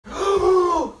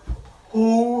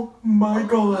my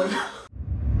god.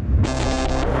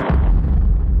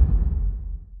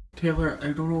 Taylor, I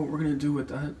don't know what we're gonna do with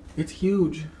that. It's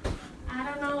huge. I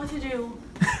don't know what to do.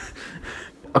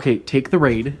 Okay, take the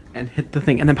raid and hit the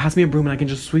thing, and then pass me a broom and I can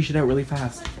just swish it out really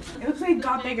fast. It looks like it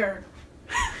got bigger.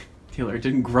 Taylor, it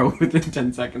didn't grow within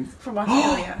 10 seconds. From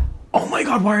Australia. Oh my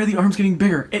god, why are the arms getting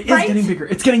bigger? It is getting bigger.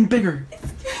 It's getting bigger.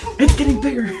 It's getting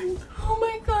bigger. Oh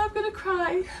my god, I'm gonna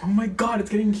cry. Oh my god, it's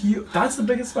getting cute. That's the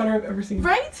biggest spider I've ever seen.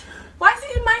 Right? Why is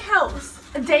it in my house?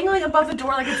 Dangling above the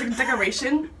door like it's a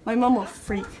decoration? My mom will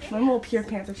freak. My mom will pee her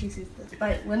pants if she sees this.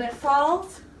 But when it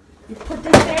falls, you put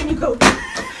this there and you go.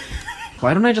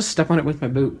 Why don't I just step on it with my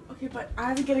boot? Okay, but I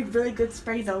have to get a really good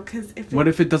spray though, because if what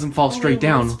if it doesn't fall straight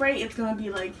down? Spray, it's gonna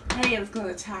be like, hey, it's gonna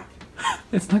attack.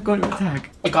 It's not going to attack.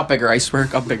 It got bigger, I swear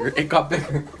it got bigger. It got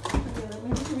bigger. Okay, let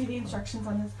me just read the instructions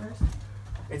on this first.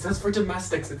 It says for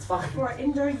domestics, it's fine. For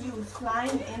indoor use,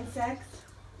 flying insects,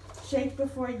 shake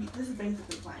before you, this is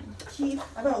basically fine. Keep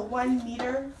about 1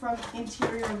 meter from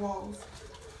interior walls.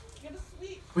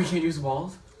 We can't use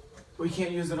walls? We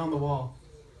can't use it on the wall.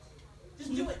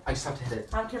 Just do it. I just have to hit it.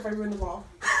 I don't care if I ruin the wall.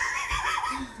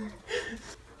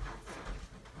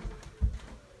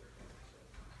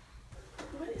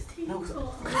 What is taking so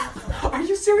long? Are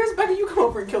you serious, Becca? You come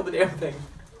over and kill the damn thing.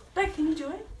 Beck, can you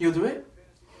do it? You'll do it?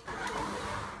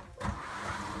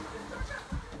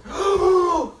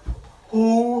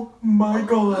 Oh my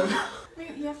god.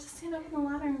 Wait, you have to stand up on the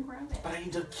ladder and grab it. But I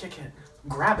need to kick it.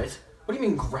 Grab it? What do you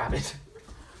mean grab it?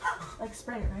 Like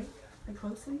spray it, right? Like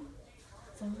closely?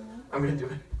 Is that what you mean? I'm gonna do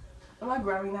it. I'm not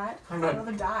grabbing that. I'm not. I'd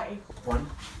rather die. 1,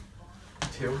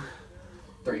 2,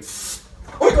 3.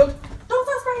 Oh my god! Don't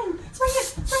stop spraying! Spray it!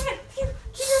 Spray it! Keep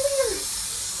your fingers!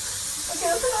 Okay,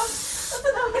 that's enough. That's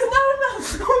enough. It's not enough.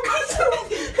 Oh god, it's enough.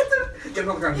 Get it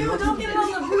on the ground. Ew, don't get it on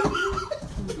the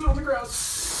Get it on the ground. Get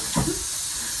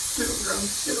it on the ground.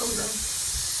 Get it on the ground.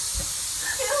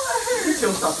 Kill her!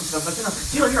 Taylor, stop. That's enough. That's enough.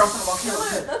 Taylor, here, I'll stop. I'll kill Kill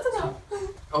her! it. That's enough.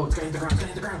 Oh, it's gonna hit the ground. It's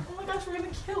gonna hit the ground. Oh my gosh, we're gonna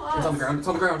kill us. It's on the ground. It's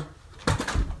on the ground.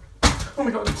 Oh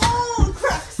my god. Oh,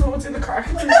 cracks! Oh, it's in the crack.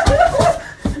 It's in the crack.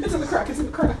 It's in the crack. It's in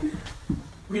the crack.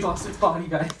 We lost its body,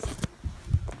 guys.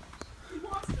 We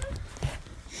lost it?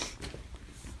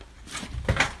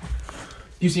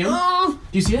 Do you see him? Do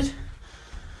you see it?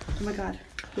 Oh my god,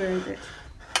 where is it?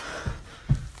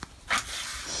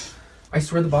 I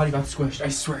swear the body got squished. I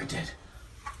swear it did.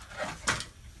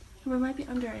 We might be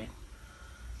under it.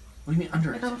 What do you mean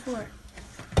under Like it? on the floor.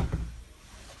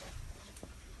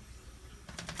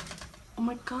 Oh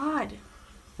my god.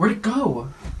 Where'd it go?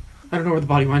 I don't know where the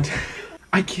body went.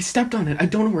 I stepped on it. I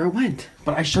don't know where it went.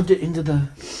 But I shoved it into the...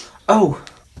 Oh!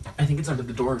 I think it's under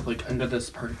the door, like under this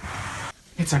part.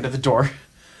 It's under the door. Do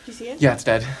you see it? Yeah, it's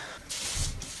dead.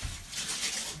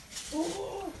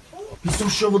 He's so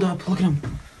shriveled up. Look at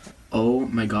him. Oh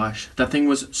my gosh. That thing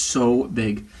was so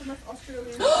big. That's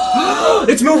Australia.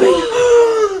 It's moving!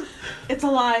 It's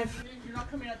alive. You're not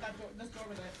coming out that door, this door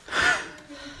with it.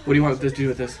 What do you want this to do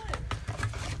with this?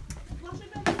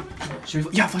 Should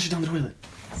we, yeah, flush it down the toilet.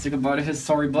 Say goodbye to his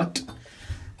sorry butt.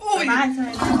 Oh, My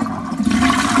side.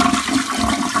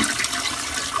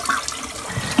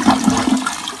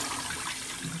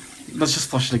 Let's just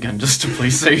flush it again, just to play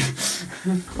safe.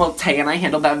 Well, Tay and I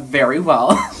handled that very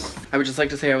well. I would just like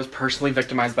to say I was personally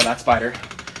victimized by that spider.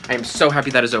 I am so happy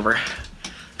that is over.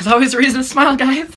 There's always a reason to smile, guys.